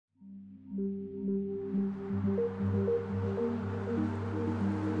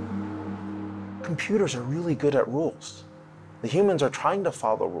computers are really good at rules. The humans are trying to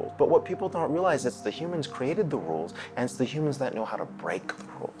follow rules, but what people don't realize is the humans created the rules, and it's the humans that know how to break the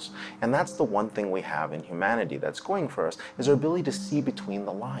rules. And that's the one thing we have in humanity that's going for us, is our ability to see between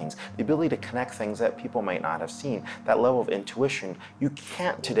the lines, the ability to connect things that people might not have seen, that level of intuition you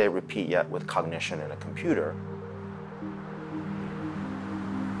can't today repeat yet with cognition in a computer.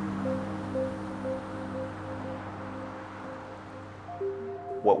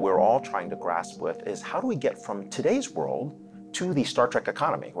 What we're all trying to grasp with is how do we get from today's world to the Star Trek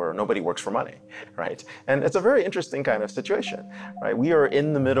economy where nobody works for money, right? And it's a very interesting kind of situation, right? We are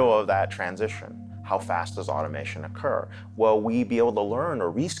in the middle of that transition. How fast does automation occur? Will we be able to learn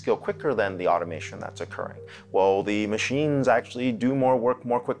or reskill quicker than the automation that's occurring? Will the machines actually do more work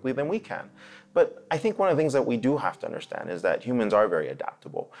more quickly than we can? But I think one of the things that we do have to understand is that humans are very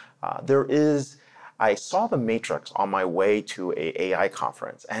adaptable. I saw The Matrix on my way to an AI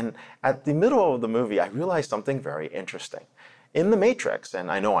conference, and at the middle of the movie, I realized something very interesting. In The Matrix, and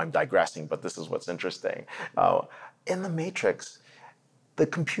I know I'm digressing, but this is what's interesting. In The Matrix, the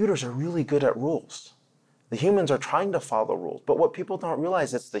computers are really good at rules. The humans are trying to follow rules, but what people don't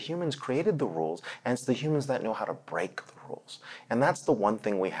realize is the humans created the rules, and it's the humans that know how to break the rules. And that's the one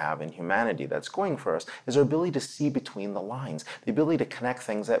thing we have in humanity that's going for us, is our ability to see between the lines, the ability to connect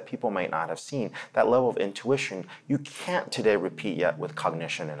things that people might not have seen, that level of intuition you can't today repeat yet with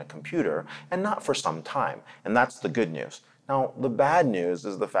cognition in a computer, and not for some time. And that's the good news. Now, the bad news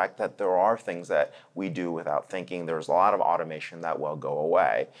is the fact that there are things that we do without thinking. There's a lot of automation that will go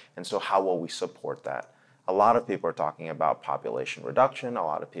away. And so how will we support that? A lot of people are talking about population reduction. A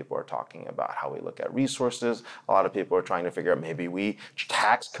lot of people are talking about how we look at resources. A lot of people are trying to figure out maybe we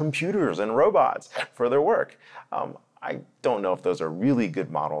tax computers and robots for their work. I don't know if those are really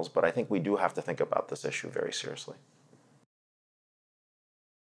good models, but I think we do have to think about this issue very seriously.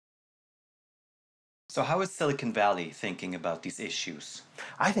 So how is Silicon Valley thinking about these issues?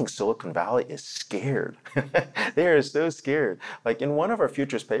 I think Silicon Valley is scared. They are so scared. Like in one of our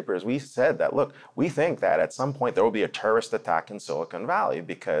futures papers, we said that, look, we think that at some point there will be a terrorist attack in Silicon Valley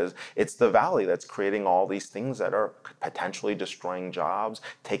because it's the Valley that's creating all these things that are potentially destroying jobs,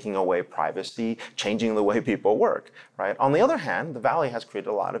 taking away privacy, changing the way people work, right? On the other hand, the Valley has created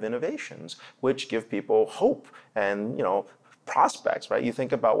a lot of innovations which give people hope and, prospects, right? You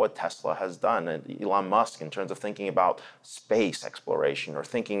think about what Tesla has done and Elon Musk in terms of thinking about space exploration or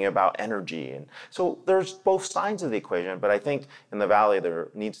thinking about energy. And so there's both sides of the equation, but I think in the Valley there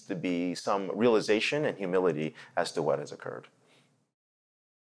needs to be some realization and humility as to what has occurred.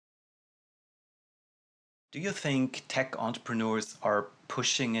 Do you think tech entrepreneurs are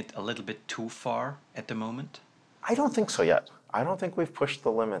pushing it a little bit too far at the moment? I don't think so yet. I don't think we've pushed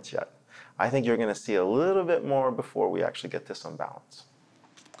the limits yet. I think you're going to see a little bit more before we actually get to some balance.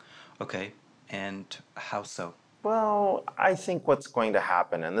 Okay, and how so? Well, I think what's going to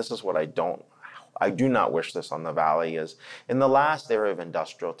happen, and this is what I do not wish this on the Valley, is in the last era of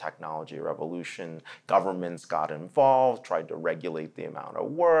industrial technology revolution, governments got involved, tried to regulate the amount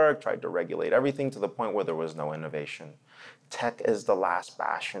of work, tried to regulate everything to the point where there was no innovation. Tech is the last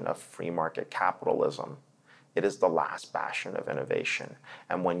bastion of free market capitalism. It is the last bastion of innovation.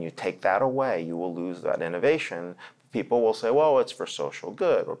 And when you take that away, you will lose that innovation. People will say, well, it's for social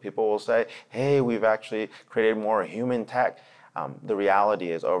good. Or people will say, hey, we've actually created more human tech. The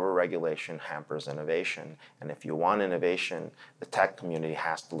reality is overregulation hampers innovation. And if you want innovation, the tech community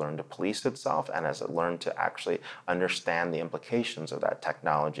has to learn to police itself and has to learn to actually understand the implications of that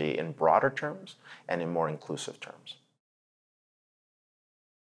technology in broader terms and in more inclusive terms.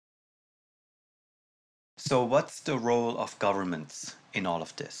 So what's the role of governments in all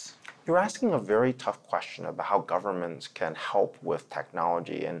of this? You're asking a very tough question about how governments can help with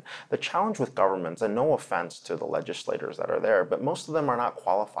technology. And the challenge with governments, and no offense to the legislators that are there, but most of them are not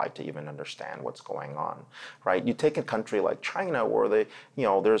qualified to even understand what's going on, right? You take a country like China where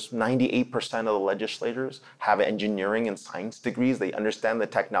there's 98% of the legislators have engineering and science degrees. They understand the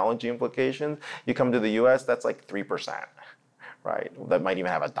technology implications. You come to the US, that's like 3%. Right, that might even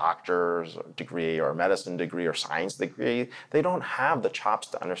have a doctor's degree or a medicine degree or science degree. They don't have the chops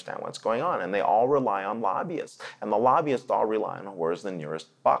to understand what's going on, and they all rely on lobbyists. And the lobbyists all rely on where's the nearest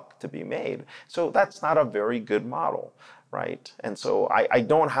buck to be made. So that's not a very good model, right? And so I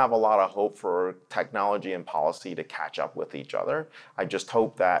don't have a lot of hope for technology and policy to catch up with each other. I just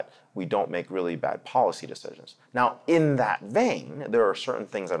hope that we don't make really bad policy decisions. Now, in that vein, there are certain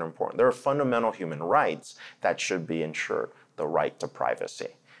things that are important. There are fundamental human rights that should be ensured. The right to privacy.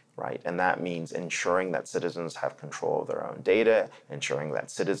 right? And that means ensuring that citizens have control of their own data, ensuring that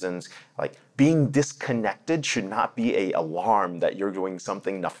citizens, like being disconnected should not be an alarm that you're doing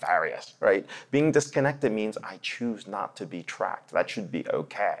something nefarious, right? Being disconnected means I choose not to be tracked. That should be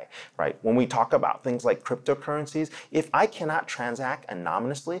okay, right? When we talk about things like cryptocurrencies, if I cannot transact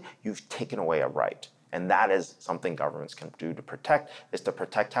anonymously, you've taken away a right. And that is something governments can do to protect, is to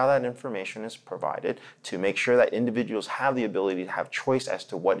protect how that information is provided, to make sure that individuals have the ability to have choice as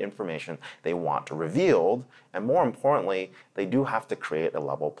to what information they want revealed. And more importantly, they do have to create a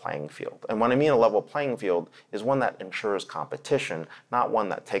level playing field. And when I mean a level playing field is one that ensures competition, not one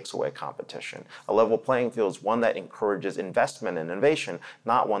that takes away competition. A level playing field is one that encourages investment and innovation,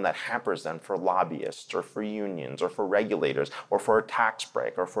 not one that hampers them for lobbyists or for unions or for regulators or for a tax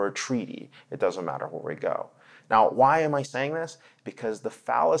break or for a treaty. It doesn't matter where we go. Now, why am I saying this? Because the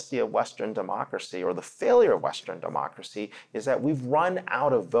fallacy of Western democracy, or the failure of Western democracy, is that we've run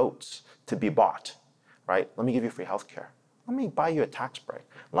out of votes to be bought, right? Let me give you free healthcare. Let me buy you a tax break.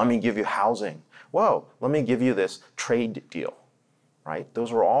 Let me give you housing. Whoa, let me give you this trade deal, right?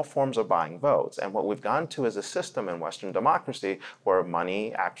 Those are all forms of buying votes. And what we've gone to is a system in Western democracy where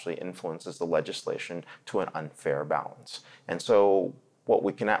money actually influences the legislation to an unfair balance. And so what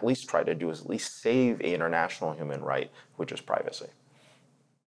we can at least try to do is at least save an international human right, which is privacy.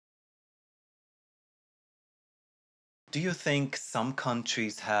 Do you think some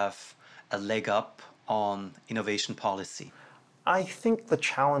countries have a leg up on innovation policy? I think the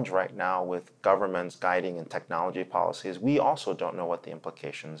challenge right now with governments guiding and technology policies, we also don't know what the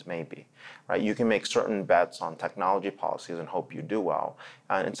implications may be, right? You can make certain bets on technology policies and hope you do well.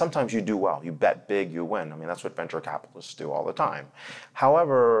 And sometimes you do well. You bet big, you win. I mean, that's what venture capitalists do all the time.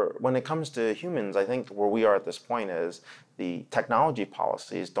 However, when it comes to humans, I think where we are at this point is the technology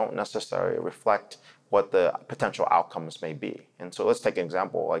policies don't necessarily reflect what the potential outcomes may be. And so let's take an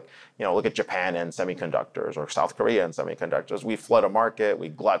example, like, look at Japan and semiconductors, or South Korea and semiconductors. We flood a market, we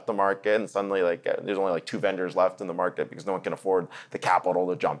glut the market, and suddenly there's only like 2 vendors left in the market because no one can afford the capital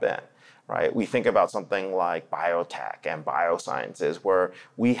to jump in. Right? We think about something like biotech and biosciences, where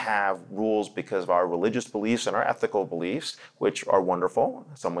we have rules because of our religious beliefs and our ethical beliefs, which are wonderful,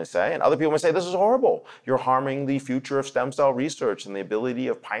 some may say, and other people may say, this is horrible. You're harming the future of stem cell research and the ability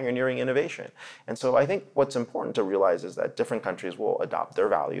of pioneering innovation. And so I think what's important to realize is that different countries will adopt their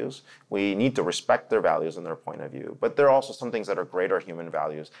values. We need to respect their values and their point of view, but there are also some things that are greater human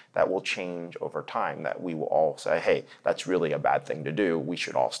values that will change over time, that we will all say, hey, that's really a bad thing to do. We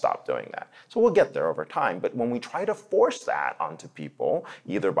should all stop doing that. So we'll get there over time. But when we try to force that onto people,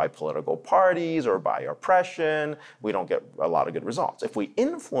 either by political parties or by oppression, we don't get a lot of good results. If we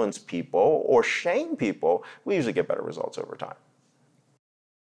influence people or shame people, we usually get better results over time.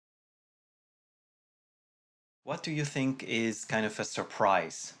 What do you think is kind of a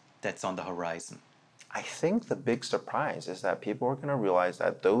surprise that's on the horizon? I think the big surprise is that people are going to realize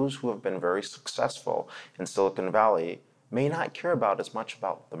that those who have been very successful in Silicon Valley may not care about as much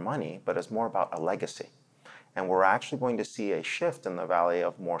about the money, but as more about a legacy. And we're actually going to see a shift in the valley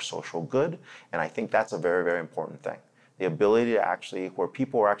of more social good, and I think that's a very, very important thing. The ability to actually, where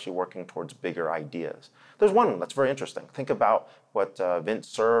people are actually working towards bigger ideas. There's one that's very interesting. Think about what Vint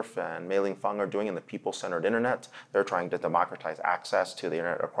Cerf and Mei-Ling Feng are doing in the people-centered internet. They're trying to democratize access to the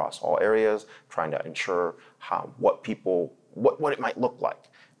internet across all areas, trying to ensure what it might look like,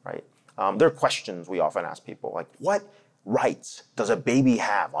 right? There are questions we often ask people, like, what rights does a baby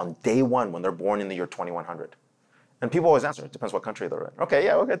have on day one when they're born in the year 2100? And people always answer, it depends what country they're in. Okay,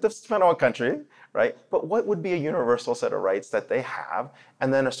 yeah, okay, it depends on what country, right? But what would be a universal set of rights that they have,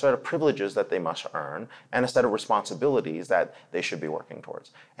 and then a set of privileges that they must earn, and a set of responsibilities that they should be working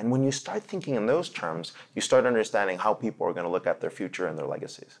towards? And when you start thinking in those terms, you start understanding how people are going to look at their future and their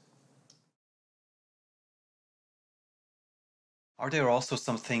legacies. Are there also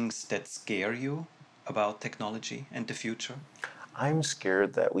some things that scare you about technology and the future? I'm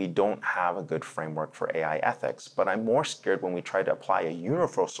scared that we don't have a good framework for AI ethics, but I'm more scared when we try to apply a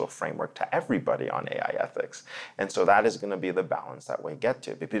universal framework to everybody on AI ethics. And so that is going to be the balance that we get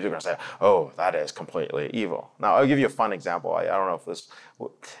to. People are going to say, oh, that is completely evil. Now, I'll give you a fun example. I don't know if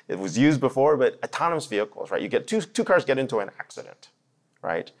it was used before, but autonomous vehicles, right? You get two cars get into an accident,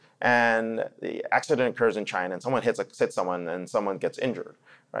 right? And the accident occurs in China, and someone hits someone, and someone gets injured,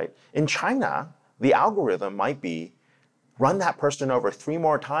 right? In China, the algorithm might be, run that person over 3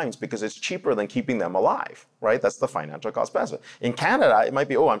 more times because it's cheaper than keeping them alive, right? That's the financial cost benefit. In Canada, it might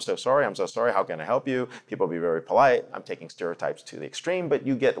be, oh, I'm so sorry, how can I help you? People be very polite. I'm taking stereotypes to the extreme, but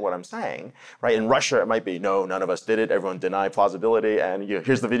you get what I'm saying, right? In Russia, it might be, no, none of us did it. Everyone denied plausibility, and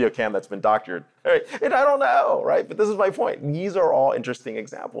here's the video cam that's been doctored. Right? And I don't know, right? But this is my point. These are all interesting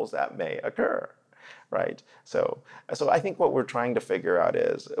examples that may occur. Right? So I think what we're trying to figure out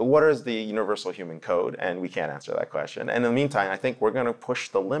is what is the universal human code? And we can't answer that question. And in the meantime, I think we're going to push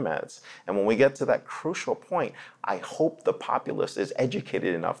the limits. And when we get to that crucial point, I hope the populace is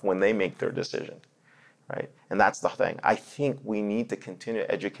educated enough when they make their decision. Right? And that's the thing. I think we need to continue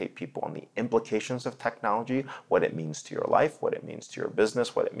to educate people on the implications of technology, what it means to your life, what it means to your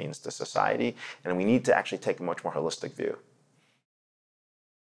business, what it means to society. And we need to actually take a much more holistic view.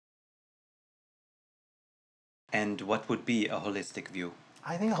 And what would be a holistic view?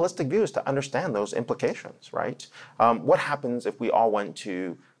 I think a holistic view is to understand those implications, right? What happens if we all went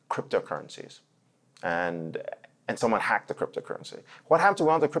to cryptocurrencies and someone hacked the cryptocurrency? What happens if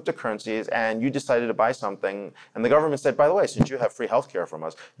we went to cryptocurrencies and you decided to buy something and the government said, by the way, since you have free healthcare from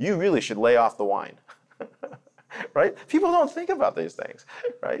us, you really should lay off the wine. Right? People don't think about these things,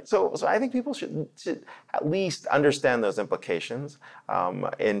 right? So I think people should at least understand those implications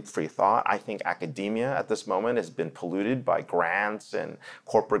in free thought. I think academia at this moment has been polluted by grants and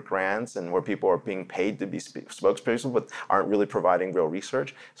corporate grants and where people are being paid to be spokespersons but aren't really providing real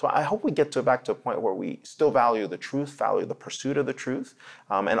research. So I hope we get back to a point where we still value the truth, value the pursuit of the truth,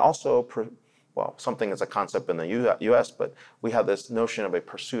 and also well, something is a concept in the US, but we have this notion of a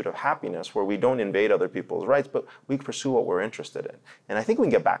pursuit of happiness where we don't invade other people's rights, but we pursue what we're interested in. And I think we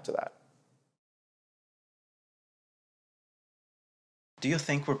can get back to that. Do you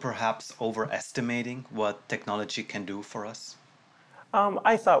think we're perhaps overestimating what technology can do for us?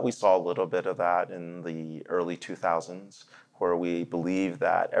 I thought we saw a little bit of that in the early 2000s, where we believed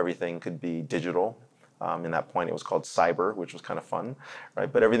that everything could be digital. In that point, it was called cyber, which was kind of fun,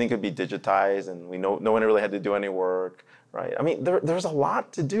 right? But everything could be digitized, and no one really had to do any work, right? I mean, there's a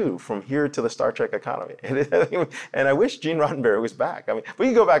lot to do from here to the Star Trek economy. And I wish Gene Roddenberry was back. I mean, we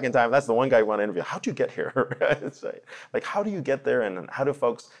can go back in time. That's the one guy we want to interview. How'd you get here? It's like, how do you get there? And how do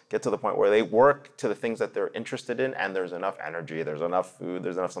folks get to the point where they work to the things that they're interested in and there's enough energy, there's enough food,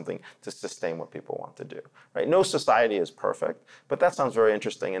 there's enough something to sustain what people want to do, right? No society is perfect, but that sounds very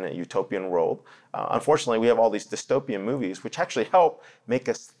interesting in a utopian world. Unfortunately, we have all these dystopian movies which actually help make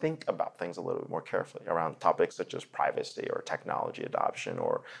us think about things a little bit more carefully around topics such as privacy or technology adoption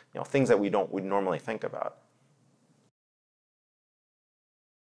or things that we would normally think about.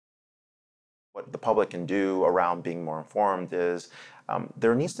 What the public can do around being more informed is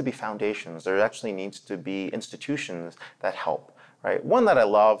there needs to be foundations. There actually needs to be institutions that help, right? One that I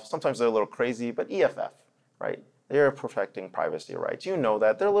love, sometimes they're a little crazy, but EFF, right? They're protecting privacy rights. You know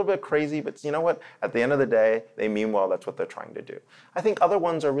that. They're a little bit crazy, but you know what? At the end of the day, they mean well. That's what they're trying to do. I think other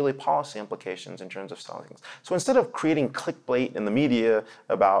ones are really policy implications in terms of selling things. So instead of creating clickbait in the media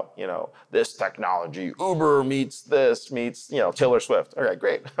about, this technology, Uber meets this, meets, Taylor Swift. Okay,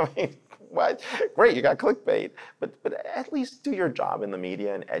 great. I mean, what? Great, you got clickbait. But at least do your job in the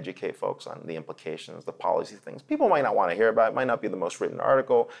media and educate folks on the implications, the policy things. People might not want to hear about it. It might not be the most written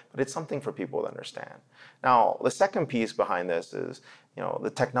article, but it's something for people to understand. Now, the second piece behind this is,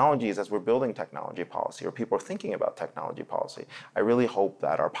 the technologies as we're building technology policy or people are thinking about technology policy. I really hope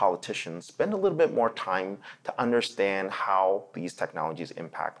that our politicians spend a little bit more time to understand how these technologies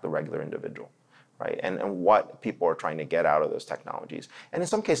impact the regular individual. Right? And what people are trying to get out of those technologies. And in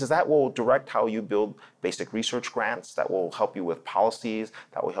some cases, that will direct how you build basic research grants, that will help you with policies,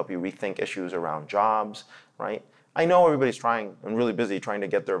 that will help you rethink issues around jobs, right? I know everybody's trying and really busy trying to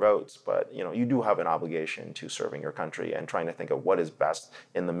get their votes, but you do have an obligation to serving your country and trying to think of what is best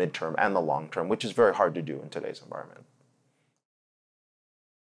in the midterm and the long term, which is very hard to do in today's environment.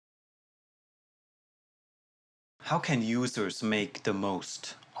 How can users make the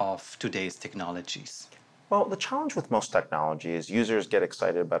most of today's technologies? Well, the challenge with most technology is users get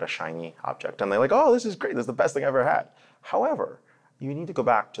excited about a shiny object and they're like, oh, this is great. This is the best thing I've ever had. However, you need to go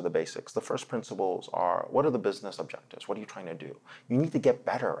back to the basics. The first principles are, what are the business objectives? What are you trying to do? You need to get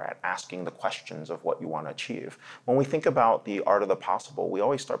better at asking the questions of what you want to achieve. When we think about the art of the possible, we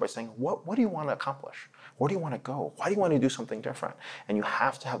always start by saying, what do you want to accomplish? Where do you want to go? Why do you want to do something different? And you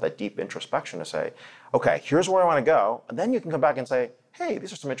have to have that deep introspection to say, okay, here's where I want to go. And then you can come back and say, hey,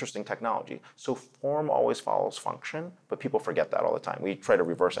 these are some interesting technology. So form always follows function, but people forget that all the time. We try to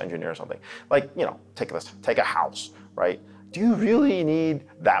reverse engineer something. Like, take a house, right? do you really need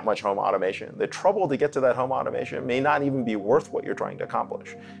that much home automation? The trouble to get to that home automation may not even be worth what you're trying to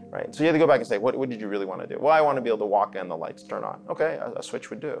accomplish, right? So you have to go back and say, what did you really want to do? Well, I want to be able to walk in, the lights turn on. Okay, a switch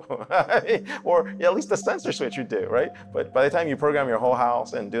would do. Or at least a sensor switch would do, right? But by the time you program your whole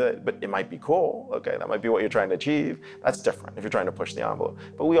house and do it, but it might be cool, okay, that might be what you're trying to achieve. That's different if you're trying to push the envelope.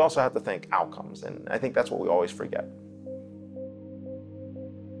 But we also have to think outcomes, and I think that's what we always forget.